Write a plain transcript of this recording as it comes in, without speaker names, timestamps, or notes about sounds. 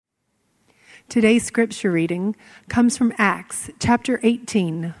Today's scripture reading comes from Acts chapter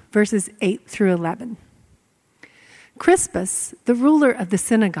 18, verses 8 through 11. Crispus, the ruler of the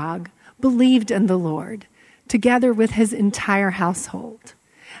synagogue, believed in the Lord, together with his entire household.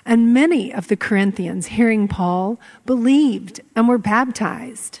 And many of the Corinthians, hearing Paul, believed and were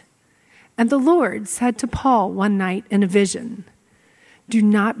baptized. And the Lord said to Paul one night in a vision, "Do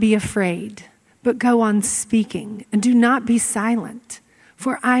not be afraid, but go on speaking, and do not be silent,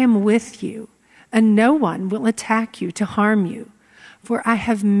 for I am with you, and no one will attack you to harm you, for I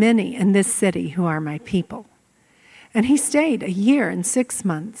have many in this city who are my people." And he stayed 1 year and 6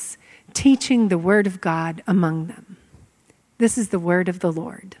 months, teaching the word of God among them. This is the word of the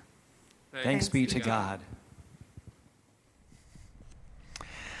Lord. Thanks be to God.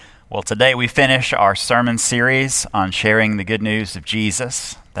 Well, today we finish our sermon series on sharing the good news of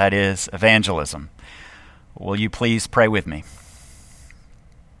Jesus, that is, evangelism. Will you please pray with me?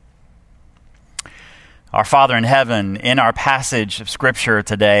 Our Father in heaven, in our passage of Scripture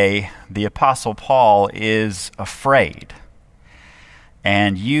today, the Apostle Paul is afraid.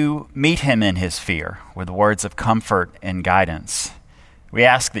 And you meet him in his fear with words of comfort and guidance. We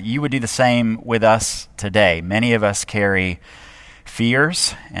ask that you would do the same with us today. Many of us carry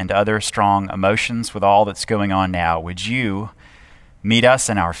fears and other strong emotions with all that's going on now. Would you meet us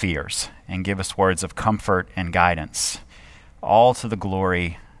in our fears and give us words of comfort and guidance, all to the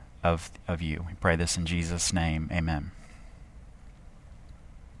glory of you. We pray this in Jesus' name. Amen.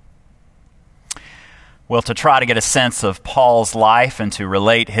 Well, to try to get a sense of Paul's life and to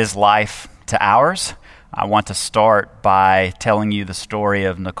relate his life to ours, I want to start by telling you the story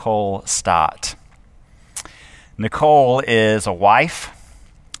of Nicole Stott. Nicole is a wife.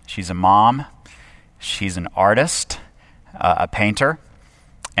 She's a mom. She's an artist, a painter,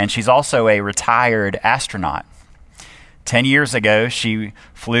 and she's also a retired astronaut. 10 years ago, she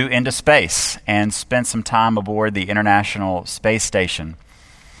flew into space and spent some time aboard the International Space Station.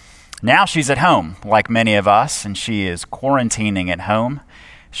 Now she's at home, like many of us, and she is quarantining at home.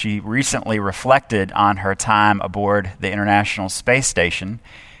 She recently reflected on her time aboard the International Space Station,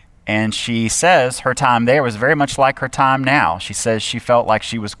 and she says her time there was very much like her time now. She says she felt like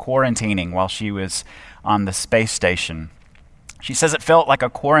she was quarantining while she was on the space station. She says it felt like a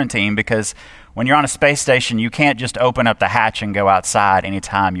quarantine because when you're on a space station, you can't just open up the hatch and go outside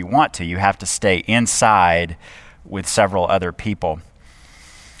anytime you want to. You have to stay inside with several other people.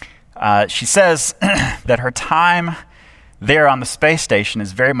 She says that her time there on the space station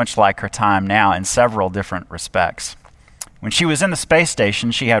is very much like her time now in several different respects. When she was in the space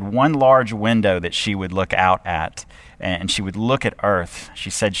station, she had one large window that she would look out at, and she would look at Earth.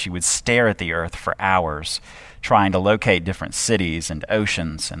 She said she would stare at the Earth for hours, trying to locate different cities and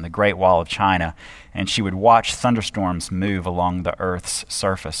oceans and the Great Wall of China, and she would watch thunderstorms move along the Earth's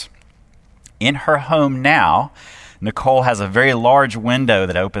surface. In her home now, Nicole has a very large window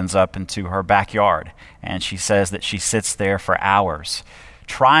that opens up into her backyard, and she says that she sits there for hours,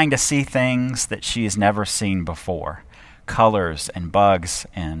 trying to see things that she has never seen before, colors and bugs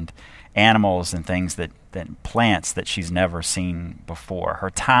and animals and things that plants that she's never seen before. Her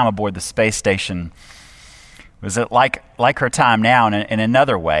time aboard the space station was it like her time now in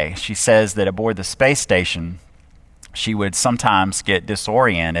another way. She says that aboard the space station, she would sometimes get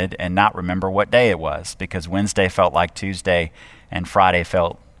disoriented and not remember what day it was because Wednesday felt like Tuesday and Friday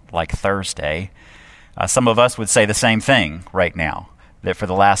felt like Thursday. Some of us would say the same thing right now, that for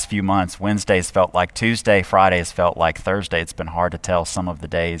the last few months, Wednesdays felt like Tuesday, Fridays felt like Thursday. It's been hard to tell some of the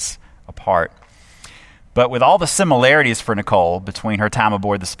days apart. But with all the similarities for Nicole between her time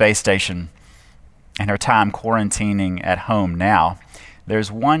aboard the space station and her time quarantining at home now,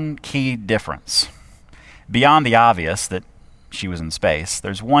 there's one key difference. Beyond the obvious that she was in space,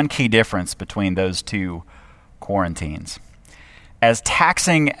 there's one key difference between those two quarantines. As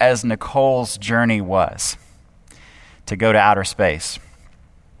taxing as Nicole's journey was to go to outer space,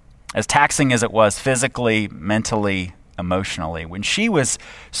 as taxing as it was physically, mentally, emotionally, when she was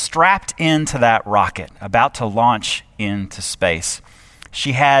strapped into that rocket, about to launch into space,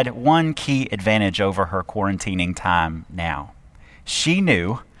 she had one key advantage over her quarantining time now. She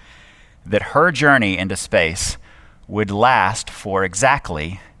knew that her journey into space would last for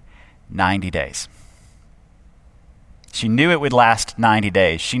exactly 90 days. She knew it would last 90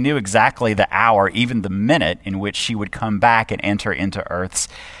 days. She knew exactly the hour, even the minute, in which she would come back and enter into Earth's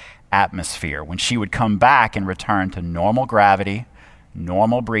atmosphere, when she would come back and return to normal gravity,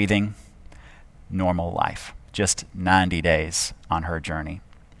 normal breathing, normal life. Just 90 days on her journey.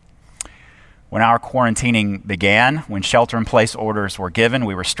 When our quarantining began, when shelter-in-place orders were given,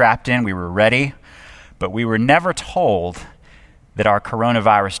 we were strapped in, we were ready, but we were never told that our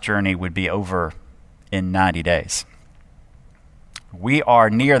coronavirus journey would be over in 90 days. We are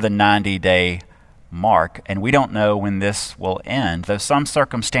near the 90-day mark, and we don't know when this will end. Though some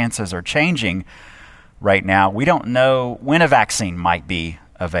circumstances are changing right now, we don't know when a vaccine might be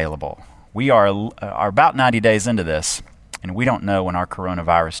available. We are about 90 days into this, and we don't know when our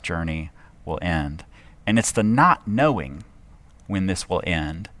coronavirus journey will end. And it's the not knowing when this will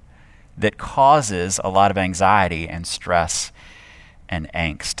end that causes a lot of anxiety and stress and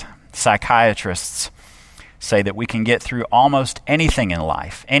angst. Psychiatrists say that we can get through almost anything in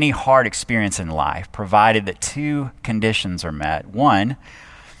life, any hard experience in life, provided that two conditions are met. One,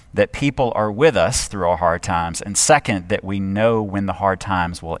 that people are with us through our hard times, and second, that we know when the hard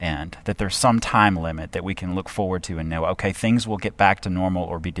times will end, that there's some time limit that we can look forward to and know, okay, things will get back to normal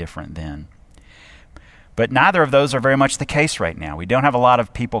or be different then. But neither of those are very much the case right now. We don't have a lot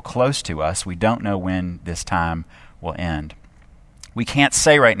of people close to us. We don't know when this time will end. We can't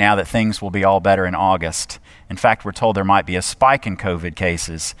say right now that things will be all better in August. In fact, we're told there might be a spike in COVID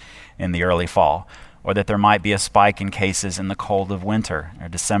cases in the early fall, or that there might be a spike in cases in the cold of winter, or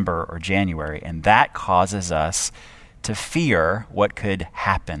December or January. And that causes us to fear what could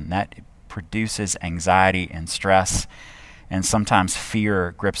happen. That produces anxiety and stress, and sometimes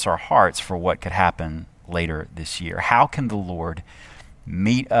fear grips our hearts for what could happen later this year. How can the Lord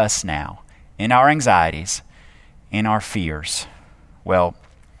meet us now in our anxieties, in our fears? Well,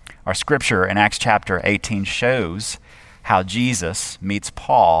 our scripture in Acts chapter 18 shows how Jesus meets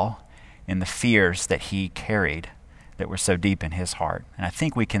Paul in the fears that he carried that were so deep in his heart. And I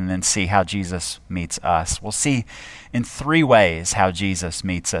think we can then see how Jesus meets us. We'll see in three ways how Jesus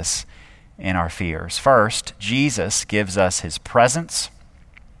meets us in our fears. First, Jesus gives us his presence,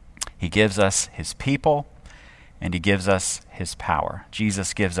 he gives us his people, and he gives us his power.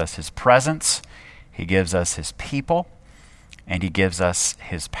 Jesus gives us his presence, he gives us his people, and he gives us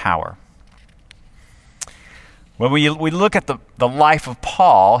his power. When we look at the life of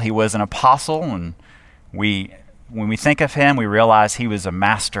Paul, he was an apostle, and when we think of him, we realize he was a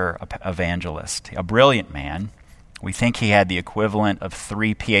master evangelist, a brilliant man. We think he had the equivalent of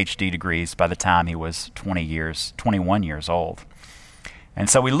 3 PhD degrees by the time he was 21 years old. And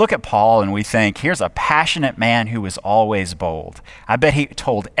so we look at Paul and we think, here's a passionate man who was always bold. I bet he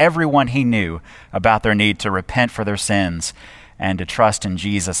told everyone he knew about their need to repent for their sins and to trust in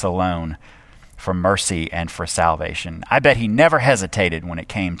Jesus alone for mercy and for salvation. I bet he never hesitated when it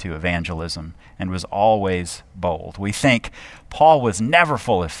came to evangelism and was always bold. We think Paul was never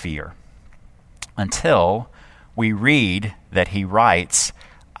full of fear until we read that he writes,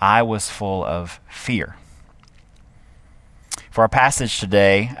 I was full of fear. For our passage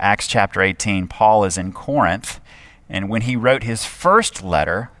today, Acts chapter 18, Paul is in Corinth, and when he wrote his first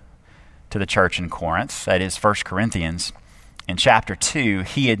letter to the church in Corinth, that is 1 Corinthians, in chapter 2,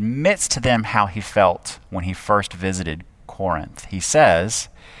 he admits to them how he felt when he first visited Corinth. He says,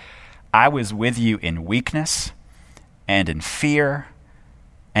 I was with you in weakness and in fear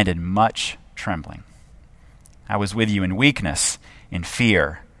and in much trembling. I was with you in weakness, in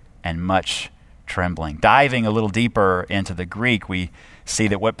fear, and much trembling. Diving a little deeper into the Greek, we see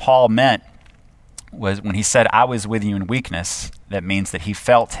that what Paul meant was when he said, I was with you in weakness, that means that he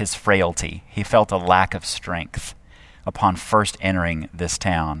felt his frailty. He felt a lack of strength upon first entering this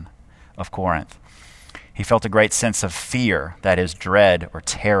town of Corinth. He felt a great sense of fear, that is dread or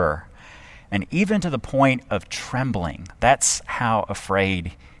terror, and even to the point of trembling. That's how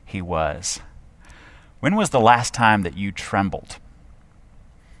afraid he was. When was the last time that you trembled?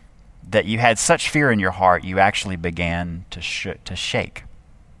 That you had such fear in your heart, you actually began to shake?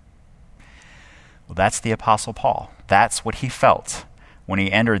 Well, that's the Apostle Paul. That's what he felt when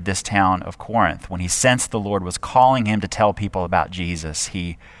he entered this town of Corinth. When he sensed the Lord was calling him to tell people about Jesus,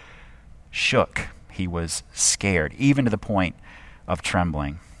 he shook. He was scared, even to the point of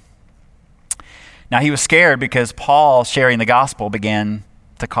trembling. Now, he was scared because Paul sharing the gospel began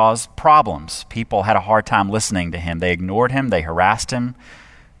to cause problems. People had a hard time listening to him. They ignored him. They harassed him.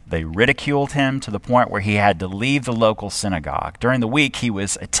 They ridiculed him to the point where he had to leave the local synagogue. During the week, he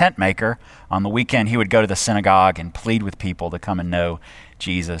was a tent maker. On the weekend, he would go to the synagogue and plead with people to come and know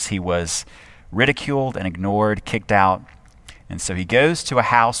Jesus. He was ridiculed and ignored, kicked out. And so he goes to a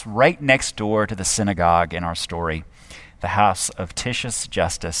house right next door to the synagogue in our story, the house of Titius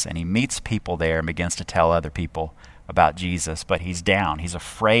Justus, and he meets people there and begins to tell other people about Jesus. But he's down. He's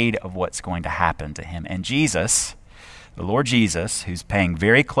afraid of what's going to happen to him. And Jesus, the Lord Jesus, who's paying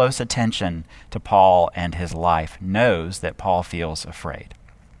very close attention to Paul and his life, knows that Paul feels afraid.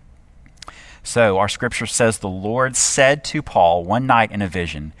 So our scripture says the Lord said to Paul one night in a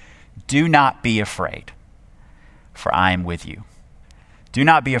vision, do not be afraid, for I am with you, Do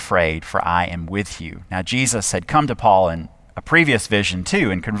not be afraid, for I am with you. Now, Jesus had come to Paul in a previous vision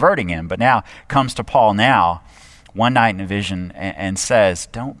too, in converting him, but now comes to Paul now, one night in a vision, and says,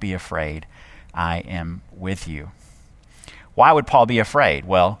 don't be afraid, I am with you. Why would Paul be afraid?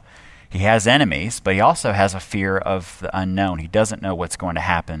 Well, he has enemies, but he also has a fear of the unknown. He doesn't know what's going to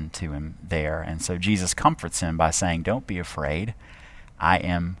happen to him there. And so Jesus comforts him by saying, don't be afraid, I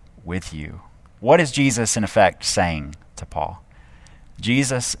am with you. What is Jesus, in effect, saying to Paul?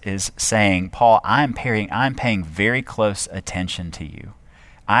 Jesus is saying, Paul, I'm paying very close attention to you.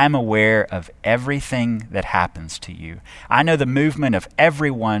 I'm aware of everything that happens to you. I know the movement of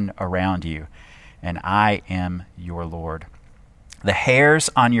everyone around you, and I am your Lord. The hairs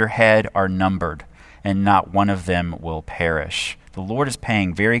on your head are numbered, and not one of them will perish. The Lord is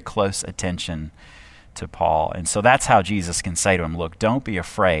paying very close attention to Paul. And so that's how Jesus can say to him, look, don't be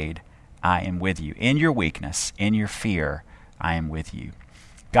afraid. I am with you. In your weakness, in your fear, I am with you.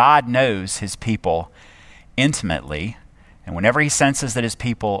 God knows his people intimately, and whenever he senses that his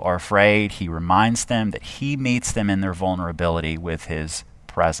people are afraid, he reminds them that he meets them in their vulnerability with his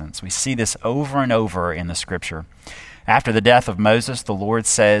presence. We see this over and over in the scripture. After the death of Moses, the Lord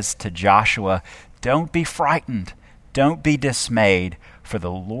says to Joshua, don't be frightened, don't be dismayed, for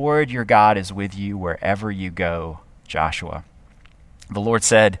the Lord your God is with you wherever you go, Joshua. The Lord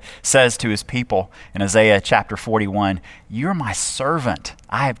says to his people in Isaiah chapter 41, you're my servant.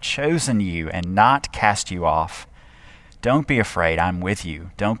 I have chosen you and not cast you off. Don't be afraid. I'm with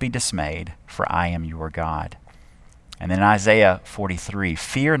you. Don't be dismayed, for I am your God. And then in Isaiah 43,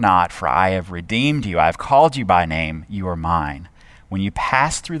 fear not, for I have redeemed you. I have called you by name. You are mine. When you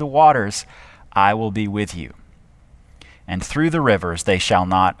pass through the waters, I will be with you. And through the rivers, they shall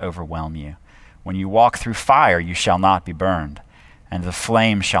not overwhelm you. When you walk through fire, you shall not be burned, and the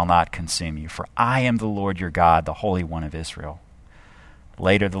flame shall not consume you. For I am the Lord your God, the Holy One of Israel.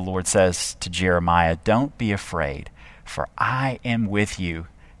 Later the Lord says to Jeremiah, don't be afraid, for I am with you,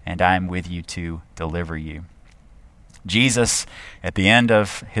 and I am with you to deliver you. Jesus, at the end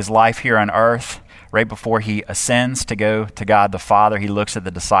of his life here on earth, right before he ascends to go to God the Father, he looks at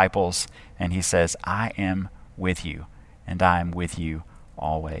the disciples and he says, I am with you, and I am with you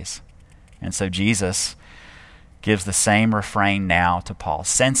always. And so Jesus gives the same refrain now to Paul.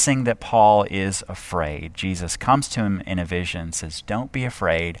 Sensing that Paul is afraid, Jesus comes to him in a vision and says, don't be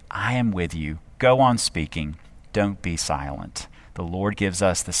afraid, I am with you. Go on speaking, don't be silent. The Lord gives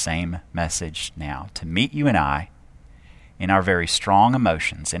us the same message now, to meet you and I in our very strong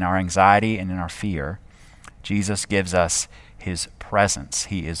emotions, in our anxiety and in our fear. Jesus gives us his presence.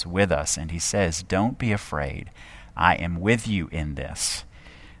 He is with us, and he says, don't be afraid. I am with you in this.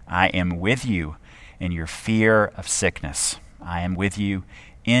 I am with you in your fear of sickness. I am with you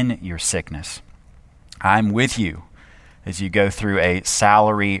in your sickness. I'm with you as you go through a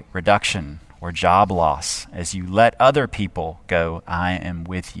salary reduction or job loss. As you let other people go, I am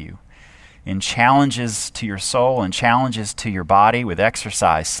with you. In challenges to your soul and challenges to your body with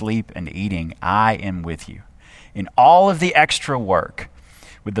exercise, sleep, and eating, I am with you. In all of the extra work,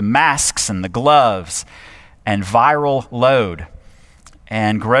 with the masks and the gloves and viral load,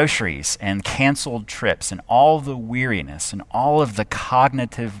 and groceries and canceled trips and all the weariness and all of the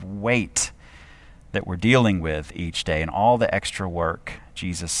cognitive weight that we're dealing with each day and all the extra work,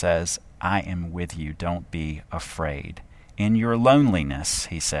 Jesus says, I am with you. Don't be afraid. In your loneliness,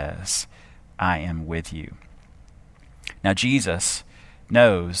 he says, I am with you. Now, Jesus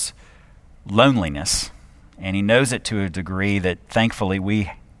knows loneliness, and he knows it to a degree that thankfully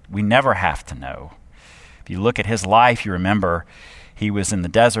we never have to know. If you look at his life, you remember he was in the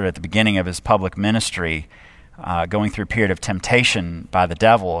desert at the beginning of his public ministry, going through a period of temptation by the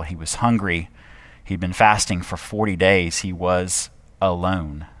devil. He was hungry. He'd been fasting for 40 days. He was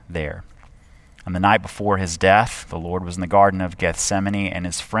alone there. On the night before his death, the Lord was in the Garden of Gethsemane, and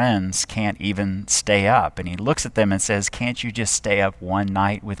his friends can't even stay up. And he looks at them and says, can't you just stay up one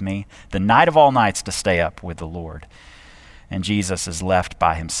night with me? The night of all nights to stay up with the Lord. And Jesus is left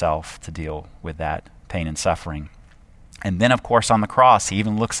by himself to deal with that pain and suffering. And then, of course, on the cross, he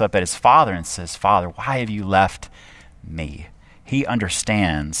even looks up at his Father and says, Father, why have you left me? He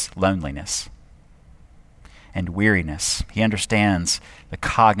understands loneliness and weariness. He understands the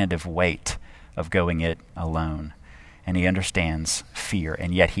cognitive weight of going it alone. And he understands fear.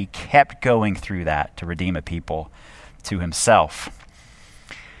 And yet he kept going through that to redeem a people to himself.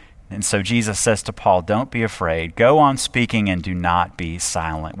 And so Jesus says to Paul, don't be afraid. Go on speaking and do not be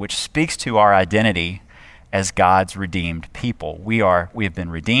silent, which speaks to our identity as God's redeemed people. We have been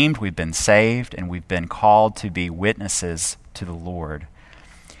redeemed, we've been saved, and we've been called to be witnesses to the Lord.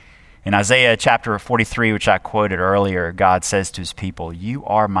 In Isaiah chapter 43, which I quoted earlier, God says to his people, "You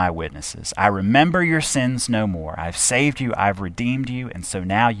are my witnesses. I remember your sins no more. I've saved you, I've redeemed you, and so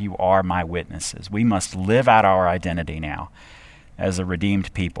now you are my witnesses." We must live out our identity now as a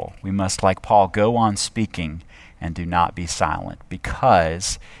redeemed people. We must, like Paul, go on speaking and do not be silent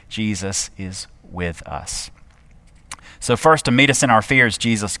because Jesus is with us. So first, to meet us in our fears,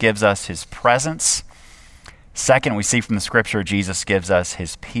 Jesus gives us his presence. Second, we see from the scripture, Jesus gives us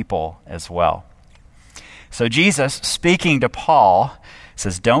his people as well. So Jesus, speaking to Paul,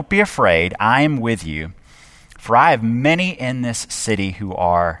 says, "Don't be afraid, I am with you, for I have many in this city who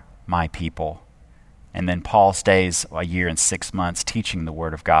are my people." And then Paul stays a year and 6 months teaching the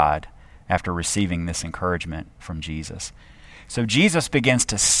word of God after receiving this encouragement from Jesus. So Jesus begins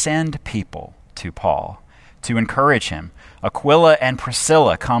to send people to Paul to encourage him. Aquila and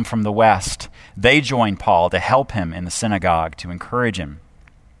Priscilla come from the west. They join Paul to help him in the synagogue, to encourage him,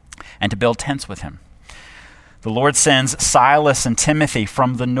 and to build tents with him. The Lord sends Silas and Timothy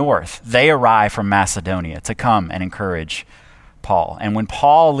from the north. They arrive from Macedonia to come and encourage Paul. And when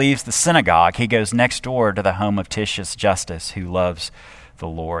Paul leaves the synagogue, he goes next door to the home of Titius Justus, who loves the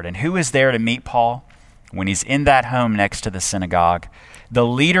Lord. And who is there to meet Paul when he's in that home next to the synagogue? The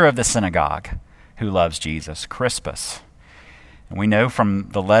leader of the synagogue who loves Jesus, Crispus. And we know from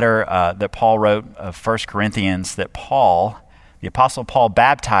the letter that Paul wrote of 1 Corinthians that Paul, the Apostle Paul,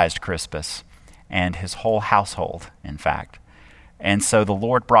 baptized Crispus and his whole household, in fact. And so the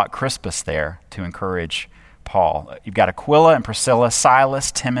Lord brought Crispus there to encourage Paul. You've got Aquila and Priscilla,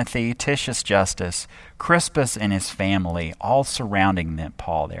 Silas, Timothy, Titius Justus, Crispus and his family, all surrounding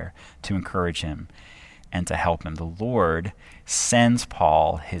Paul there to encourage him and to help him. The Lord sends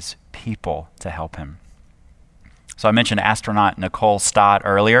Paul his people to help him. So I mentioned astronaut Nicole Stott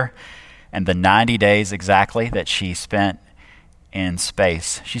earlier and the 90 days exactly that she spent in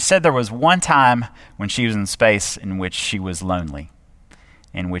space. She said there was one time when she was in space in which she was lonely,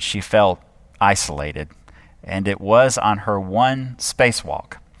 in which she felt isolated, and it was on her one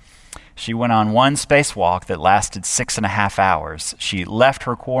spacewalk. She went on one spacewalk that lasted 6.5 hours. She left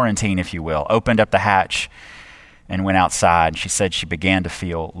her quarantine, if you will, opened up the hatch and went outside. She said she began to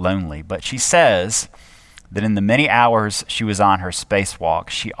feel lonely. But she says that in the many hours she was on her spacewalk,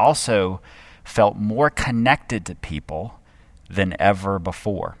 she also felt more connected to people than ever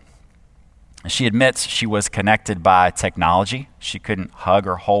before. She admits she was connected by technology. She couldn't hug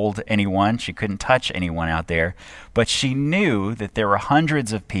or hold anyone. She couldn't touch anyone out there. But she knew that there were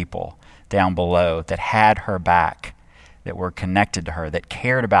hundreds of people down below that had her back, that were connected to her, that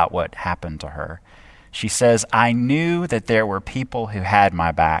cared about what happened to her. She says, "I knew that there were people who had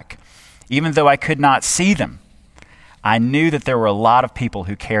my back. Even though I could not see them, I knew that there were a lot of people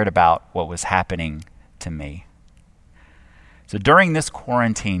who cared about what was happening to me." So during this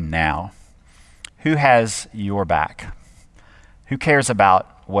quarantine now, who has your back? Who cares about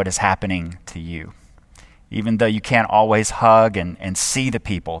what is happening to you? Even though you can't always hug and see the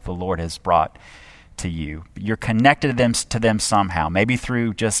people the Lord has brought to you, you're connected to them somehow, maybe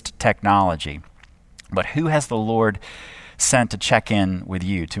through just technology. But who has the Lord sent to check in with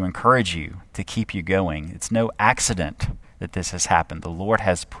you, to encourage you, to keep you going? It's no accident that this has happened. The Lord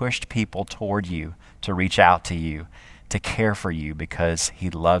has pushed people toward you to reach out to you, to care for you because he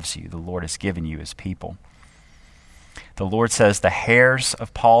loves you. The Lord has given you his people. The Lord says the hairs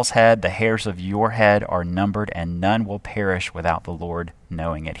of Paul's head, the hairs of your head are numbered, and none will perish without the Lord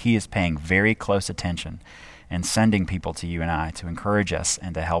knowing it. He is paying very close attention and sending people to you and I to encourage us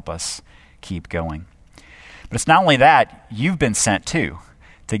and to help us keep going. But it's not only that, you've been sent too,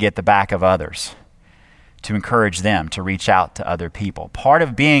 to get the back of others, to encourage them, to reach out to other people. Part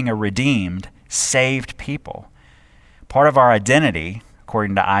of being a redeemed, saved people, part of our identity,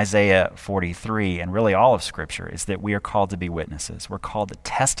 according to Isaiah 43 and really all of Scripture, is that we are called to be witnesses. We're called to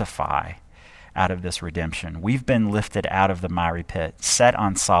testify out of this redemption. We've been lifted out of the miry pit, set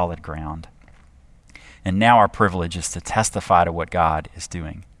on solid ground. And now our privilege is to testify to what God is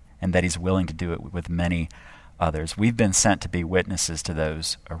doing and that he's willing to do it with many others. We've been sent to be witnesses to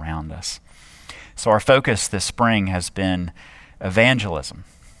those around us. So our focus this spring has been evangelism.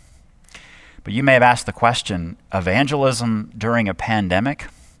 But you may have asked the question, evangelism during a pandemic?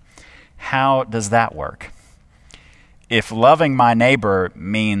 How does that work? If loving my neighbor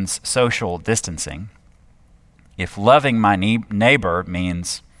means social distancing, if loving my neighbor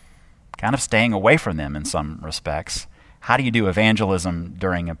means kind of staying away from them in some respects, how do you do evangelism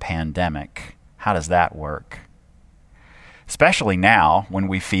during a pandemic? How does that work? Especially now when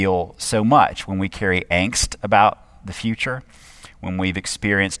we feel so much, when we carry angst about the future, when we've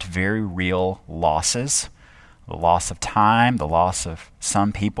experienced very real losses, the loss of time, the loss of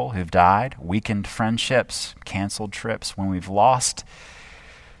some people who've died, weakened friendships, canceled trips. When we've lost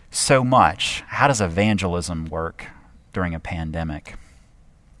so much, how does evangelism work during a pandemic?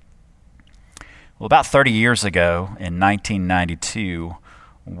 Well, about 30 years ago, in 1992,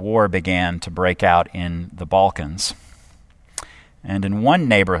 war began to break out in the Balkans. And in one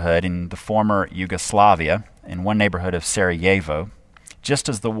neighborhood in the former Yugoslavia, in one neighborhood of Sarajevo, just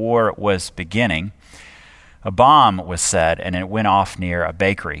as the war was beginning, a bomb was set and it went off near a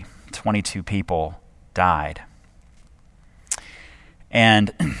bakery. 22 people died.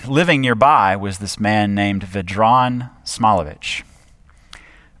 And living nearby was this man named Vedran Smalovic.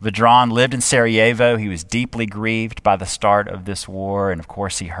 Vedran lived in Sarajevo. He was deeply grieved by the start of this war, and of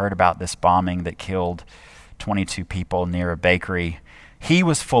course he heard about this bombing that killed 22 people near a bakery. He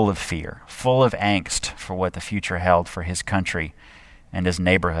was full of fear, full of angst for what the future held for his country and his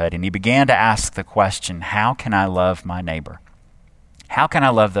neighborhood. And he began to ask the question, how can I love my neighbor? How can I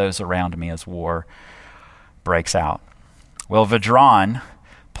love those around me as war breaks out? Well, Vedran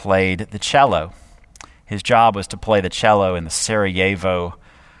played the cello. His job was to play the cello in the Sarajevo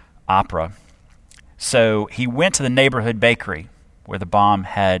opera. So he went to the neighborhood bakery where the bomb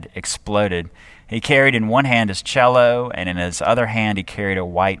had exploded. He carried in one hand his cello, and in his other hand he carried a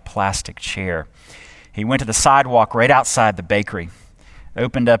white plastic chair. He went to the sidewalk right outside the bakery,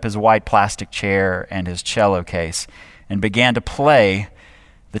 opened up his white plastic chair and his cello case, and began to play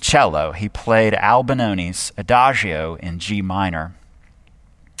the cello. He played Albinoni's Adagio in G minor,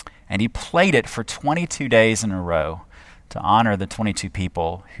 and he played it for 22 days in a row to honor the 22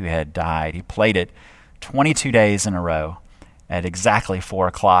 people who had died. He played it 22 days in a row at exactly 4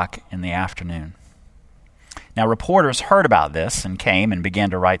 o'clock in the afternoon. Now, reporters heard about this and came and began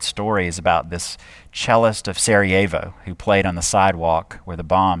to write stories about this cellist of Sarajevo who played on the sidewalk where the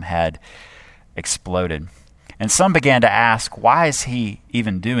bomb had exploded. And some began to ask, why is he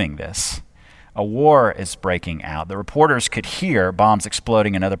even doing this? A war is breaking out. The reporters could hear bombs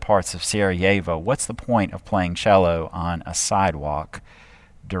exploding in other parts of Sarajevo. What's the point of playing cello on a sidewalk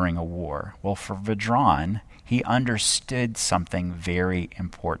during a war? Well, for Vedran, he understood something very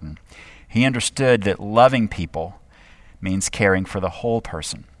important. He understood that loving people means caring for the whole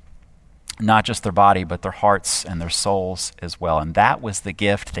person, not just their body, but their hearts and their souls as well. And that was the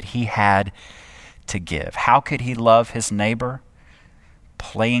gift that he had to give. How could he love his neighbor?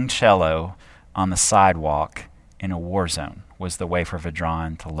 Playing cello on the sidewalk in a war zone was the way for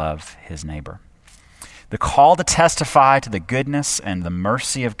Vedran to love his neighbor. The call to testify to the goodness and the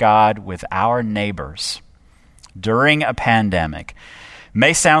mercy of God with our neighbors during a pandemic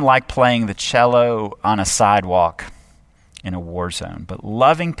may sound like playing the cello on a sidewalk in a war zone, but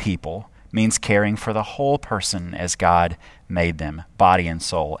loving people means caring for the whole person as God made them, body and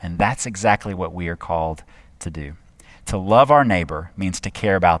soul. And that's exactly what we are called to do. To love our neighbor means to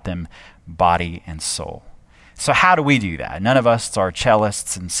care about them, body and soul. So how do we do that? None of us are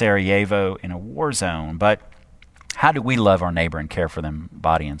cellists in Sarajevo in a war zone, but how do we love our neighbor and care for them,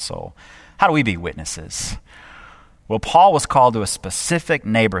 body and soul? How do we be witnesses? Well, Paul was called to a specific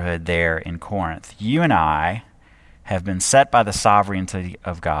neighborhood there in Corinth. You and I have been set by the sovereignty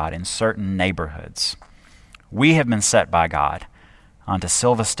of God in certain neighborhoods. We have been set by God onto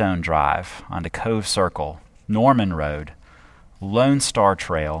Silverstone Drive, onto Cove Circle, Norman Road, Lone Star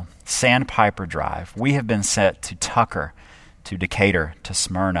Trail, Sandpiper Drive. We have been set to Tucker, to Decatur, to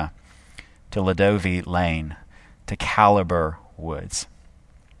Smyrna, to Ladovi Lane, to Caliber Woods.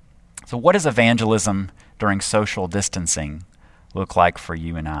 So what does evangelism during social distancing look like for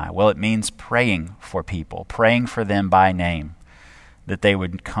you and I? Well, it means praying for people, praying for them by name, that they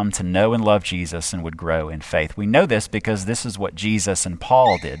would come to know and love Jesus and would grow in faith. We know this because this is what Jesus and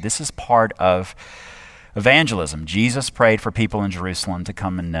Paul did. This is part of evangelism. Jesus prayed for people in Jerusalem to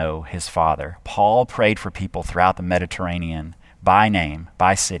come and know his Father. Paul prayed for people throughout the Mediterranean by name,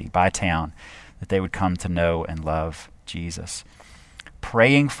 by city, by town, that they would come to know and love Jesus.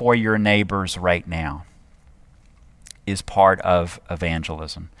 Praying for your neighbors right now is part of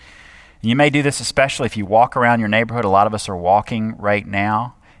evangelism. And you may do this especially if you walk around your neighborhood. A lot of us are walking right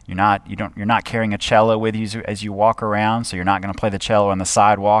now. You're not carrying a cello with you as you walk around, so you're not going to play the cello on the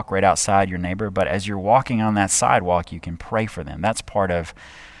sidewalk right outside your neighbor. But as you're walking on that sidewalk, you can pray for them. That's part of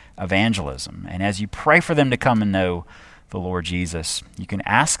evangelism. And as you pray for them to come and know the Lord Jesus, you can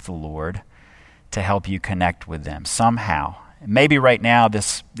ask the Lord to help you connect with them somehow. Maybe right now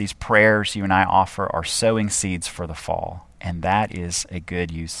these prayers you and I offer are sowing seeds for the fall, and that is a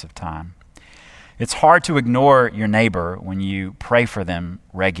good use of time. It's hard to ignore your neighbor when you pray for them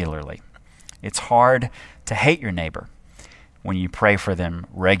regularly. It's hard to hate your neighbor when you pray for them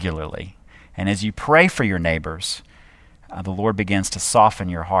regularly. And as you pray for your neighbors, the Lord begins to soften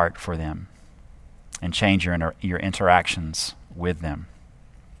your heart for them and change your interactions with them.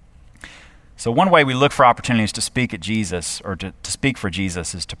 So one way we look for opportunities to speak at Jesus, or to speak for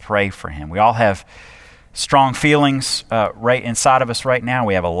Jesus, is to pray for him. We all have strong feelings right inside of us right now.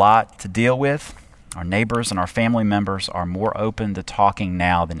 We have a lot to deal with. Our neighbors and our family members are more open to talking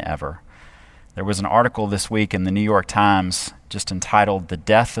now than ever. There was an article this week in the New York Times just entitled "The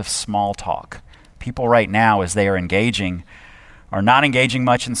Death of Small Talk." People right now, as they are engaging, are not engaging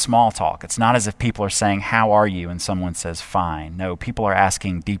much in small talk. It's not as if people are saying, "How are you?" and someone says, "Fine." No, people are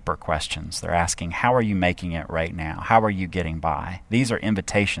asking deeper questions. They're asking, "How are you making it right now? How are you getting by?" These are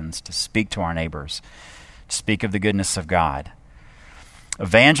invitations to speak to our neighbors, to speak of the goodness of God.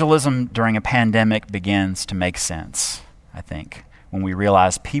 Evangelism during a pandemic begins to make sense, I think, when we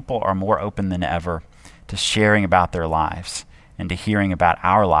realize people are more open than ever to sharing about their lives and to hearing about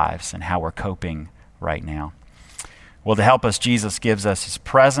our lives and how we're coping right now. Well, to help us, Jesus gives us his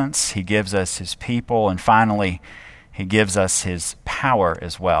presence, he gives us his people, and finally, he gives us his power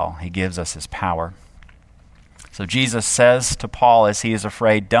as well. He gives us his power. So Jesus says to Paul as he is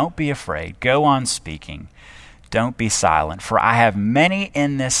afraid, "Don't be afraid. Go on speaking. Don't be silent, for I have many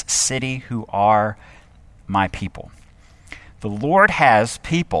in this city who are my people." The Lord has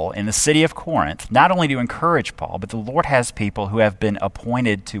people in the city of Corinth, not only to encourage Paul, but the Lord has people who have been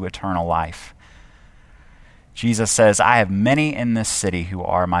appointed to eternal life. Jesus says, "I have many in this city who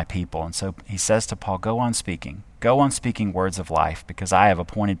are my people." And so he says to Paul, go on speaking words of life, because I have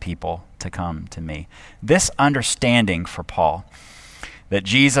appointed people to come to me. This understanding for Paul, that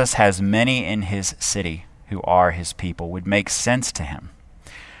Jesus has many in his city who are his people, would make sense to him.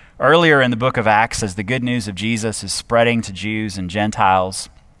 Earlier in the book of Acts, as the good news of Jesus is spreading to Jews and Gentiles,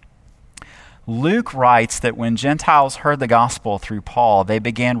 Luke writes that when Gentiles heard the gospel through Paul, they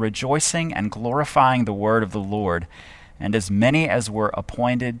began rejoicing and glorifying the word of the Lord, and as many as were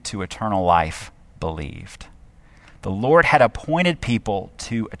appointed to eternal life believed. The Lord had appointed people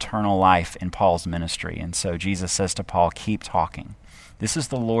to eternal life in Paul's ministry, and so Jesus says to Paul, keep talking. This is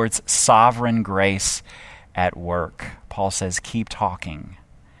the Lord's sovereign grace at work. Paul says, keep talking.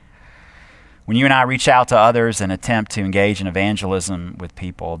 When you and I reach out to others and attempt to engage in evangelism with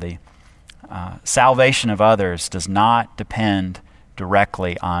people, the salvation of others does not depend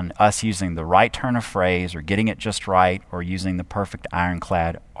directly on us using the right turn of phrase or getting it just right or using the perfect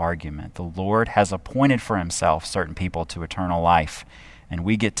ironclad argument. The Lord has appointed for himself certain people to eternal life, and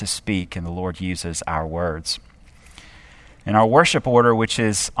we get to speak, and the Lord uses our words. In our worship order, which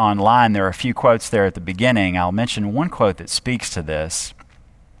is online, there are a few quotes there at the beginning. I'll mention one quote that speaks to this.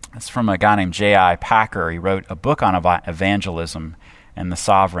 It's from a guy named J.I. Packer. He wrote a book on evangelism and the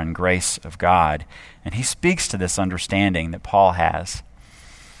sovereign grace of God. And he speaks to this understanding that Paul has.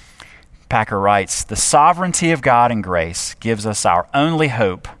 Packer writes, "The sovereignty of God and grace gives us our only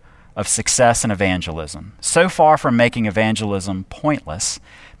hope of success in evangelism. So far from making evangelism pointless,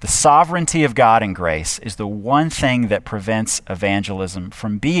 the sovereignty of God and grace is the one thing that prevents evangelism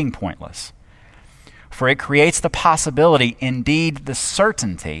from being pointless. For it creates the possibility, indeed the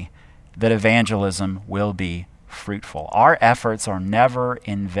certainty, that evangelism will be fruitful." Our efforts are never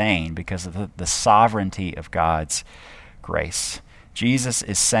in vain because of the sovereignty of God's grace. Jesus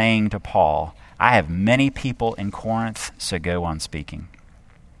is saying to Paul, I have many people in Corinth, so go on speaking.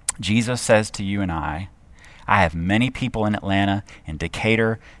 Jesus says to you and I have many people in Atlanta, in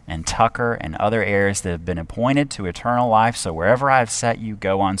Decatur, and Tucker, and other areas that have been appointed to eternal life, so wherever I've set you,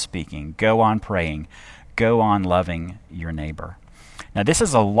 go on speaking, go on praying, go on loving your neighbor. Now, this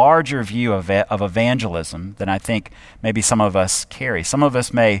is a larger view of evangelism than I think maybe some of us carry. Some of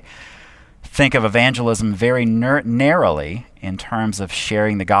us may think of evangelism very narrowly in terms of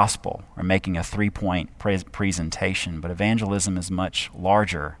sharing the gospel or making a 3-point presentation, but evangelism is much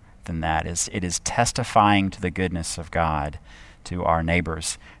larger than that. It is testifying to the goodness of God to our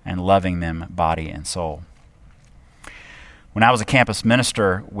neighbors and loving them body and soul. When I was a campus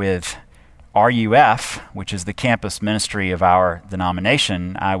minister with RUF, which is the campus ministry of our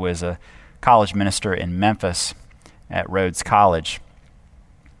denomination, I was a college minister in Memphis at Rhodes College.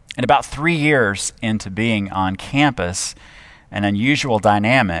 And about 3 years into being on campus, an unusual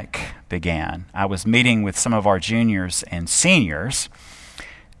dynamic began. I was meeting with some of our juniors and seniors,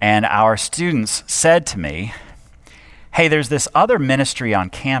 and our students said to me, hey, there's this other ministry on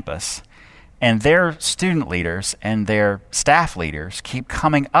campus, and their student leaders and their staff leaders keep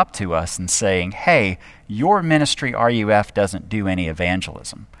coming up to us and saying, hey, your ministry, RUF, doesn't do any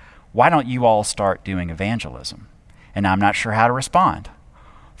evangelism. Why don't you all start doing evangelism? And I'm not sure how to respond.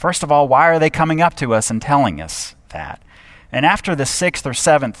 First of all, why are they coming up to us and telling us that? And after the 6th or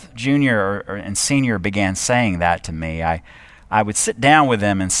 7th junior and senior began saying that to me, I would sit down with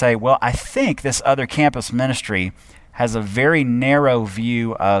them and say, well, I think this other campus ministry has a very narrow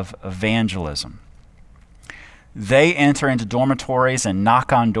view of evangelism. They enter into dormitories and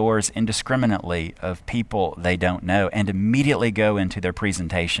knock on doors indiscriminately of people they don't know and immediately go into their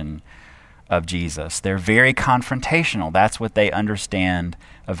presentation of Jesus. They're very confrontational. That's what they understand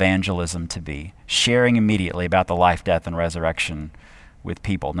evangelism to be, sharing immediately about the life, death, and resurrection with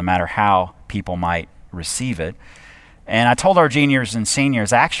people, no matter how people might receive it. And I told our juniors and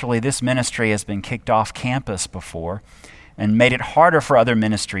seniors, actually, this ministry has been kicked off campus before and made it harder for other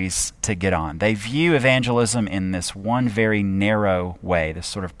ministries to get on. They view evangelism in this one very narrow way, this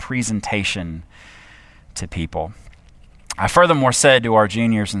sort of presentation to people. I furthermore said to our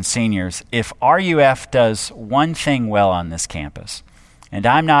juniors and seniors, if RUF does one thing well on this campus, and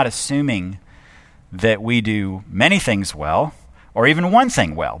I'm not assuming that we do many things well, or even one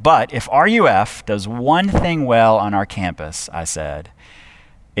thing well, but if RUF does one thing well on our campus, I said,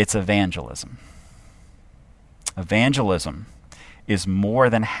 it's evangelism. Evangelism is more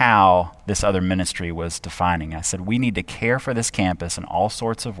than how this other ministry was defining. I said, we need to care for this campus in all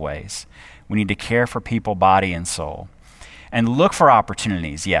sorts of ways. We need to care for people, body and soul. And look for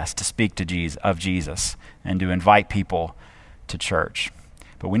opportunities, yes, to speak of Jesus and to invite people to church.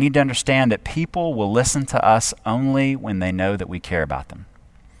 But we need to understand that people will listen to us only when they know that we care about them.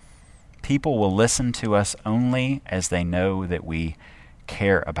 People will listen to us only as they know that we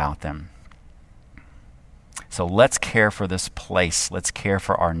care about them. So let's care for this place. Let's care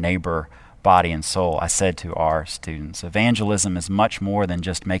for our neighbor, body, and soul. I said to our students, evangelism is much more than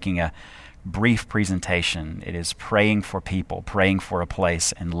just making a brief presentation. It is praying for people, praying for a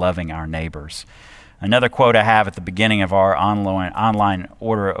place, and loving our neighbors. Another quote I have at the beginning of our online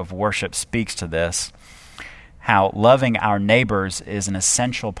order of worship speaks to this, how loving our neighbors is an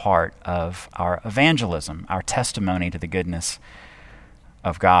essential part of our evangelism, our testimony to the goodness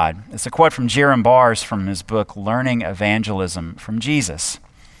of God. It's a quote from Jerram Bars from his book, Learning Evangelism from Jesus,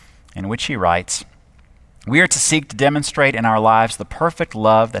 in which he writes, we are to seek to demonstrate in our lives the perfect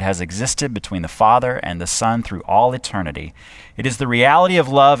love that has existed between the Father and the Son through all eternity. It is the reality of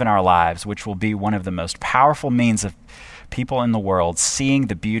love in our lives which will be one of the most powerful means of people in the world seeing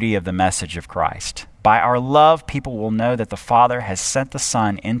the beauty of the message of Christ. By our love, people will know that the Father has sent the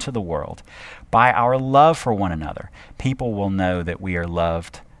Son into the world. By our love for one another, people will know that we are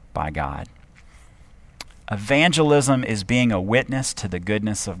loved by God. Evangelism is being a witness to the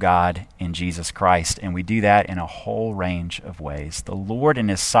goodness of God in Jesus Christ, and we do that in a whole range of ways. The Lord, in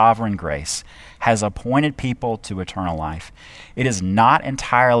His sovereign grace, has appointed people to eternal life. It is not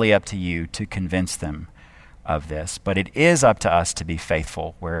entirely up to you to convince them of this, but it is up to us to be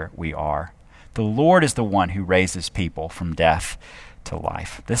faithful where we are. The Lord is the one who raises people from death to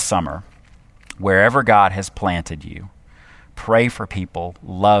life. This summer, wherever God has planted you, pray for people,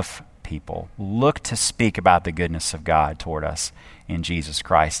 love people, look to speak about the goodness of God toward us in Jesus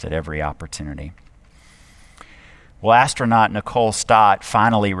Christ at every opportunity. Well, astronaut Nicole Stott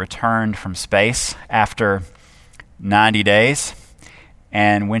finally returned from space after 90 days.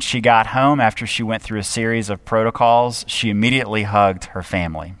 And when she got home, after she went through a series of protocols, she immediately hugged her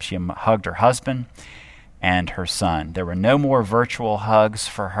family. She hugged her husband and her son. There were no more virtual hugs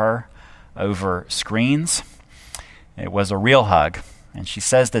for her over screens. It was a real hug. And she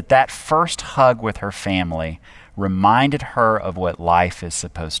says that first hug with her family reminded her of what life is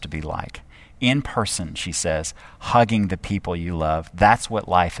supposed to be like. In person, she says, hugging the people you love, that's what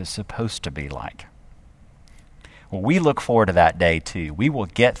life is supposed to be like. Well, we look forward to that day too. We will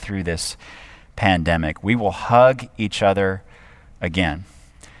get through this pandemic. We will hug each other again.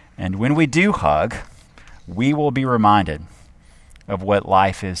 And when we do hug, we will be reminded of what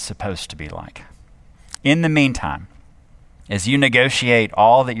life is supposed to be like. In the meantime, as you negotiate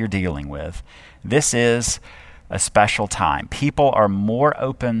all that you're dealing with, this is a special time. People are more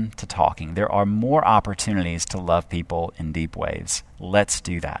open to talking. There are more opportunities to love people in deep ways. Let's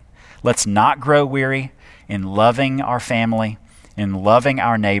do that. Let's not grow weary in loving our family, in loving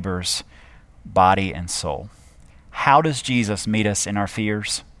our neighbors, body and soul. How does Jesus meet us in our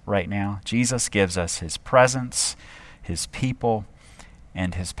fears right now? Jesus gives us His presence, His people,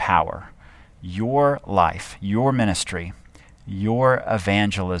 and His power. Your life, your ministry, your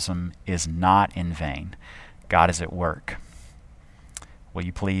evangelism is not in vain. God is at work. Will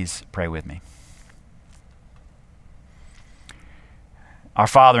you please pray with me? Our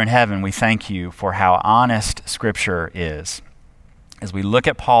Father in heaven, we thank you for how honest Scripture is. As we look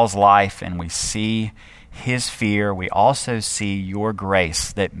at Paul's life and we see his fear, we also see your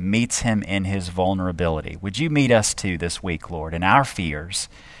grace that meets him in his vulnerability. Would you meet us too this week, Lord, in our fears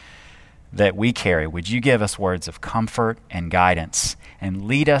that we carry? Would you give us words of comfort and guidance and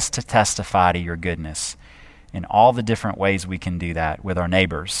lead us to testify to your goodness in all the different ways we can do that with our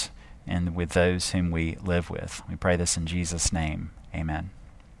neighbors and with those whom we live with? We pray this in Jesus' name. Amen.